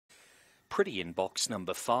Pretty in box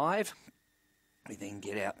number 5. We then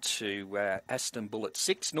get out to Aston Bullet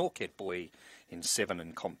 6, Norket Boy in 7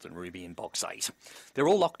 and Compton Ruby in box 8. They're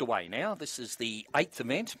all locked away now. This is the 8th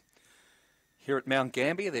event here at Mount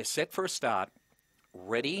Gambier. They're set for a start.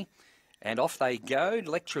 Ready. And off they go.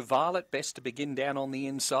 Electra Violet, best to begin down on the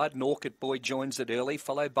inside. Norket Boy joins it early,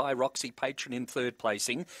 followed by Roxy Patron in 3rd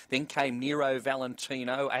placing. Then came Nero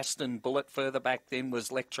Valentino. Aston Bullet further back then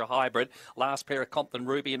was Electra Hybrid. Last pair of Compton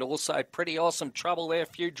Ruby, and also Pretty Awesome Trouble there.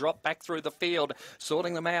 Few drop back through the field.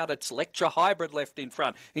 Sorting them out, it's Electra Hybrid left in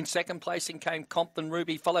front. In 2nd placing came Compton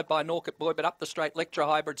Ruby, followed by Norket Boy, but up the straight, Electra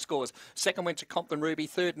Hybrid scores. 2nd went to Compton Ruby,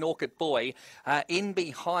 3rd Norket Boy. In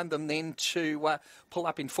behind them then to pull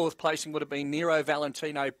up in 4th placing would have been Nero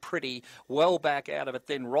Valentino, Pretty, well back out of it.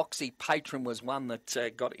 Then Roxy Patron was one that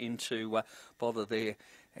got into bother there,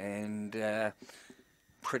 and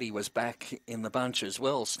Pretty was back in the bunch as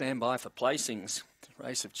well. Stand by for placings.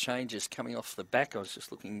 Race of changes coming off the back. I was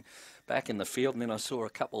just looking back in the field, and then I saw a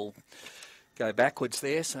couple go backwards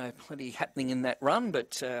there, so plenty happening in that run,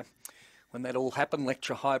 but when that all happened,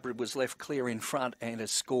 Electra Hybrid was left clear in front and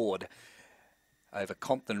has scored over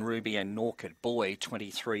Compton Ruby and Norket Boy.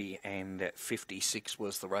 23 and 56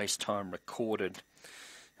 was the race time recorded.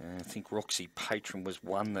 I think Roxy Patron was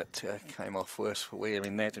one that came off worse for wear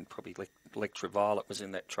in that, and probably Electra Violet was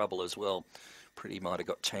in that trouble as well. Pretty might have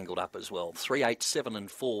got tangled up as well. 3, 8, 7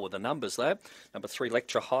 and 4 were the numbers though. Number 3,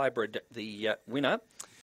 Electra Hybrid, the winner.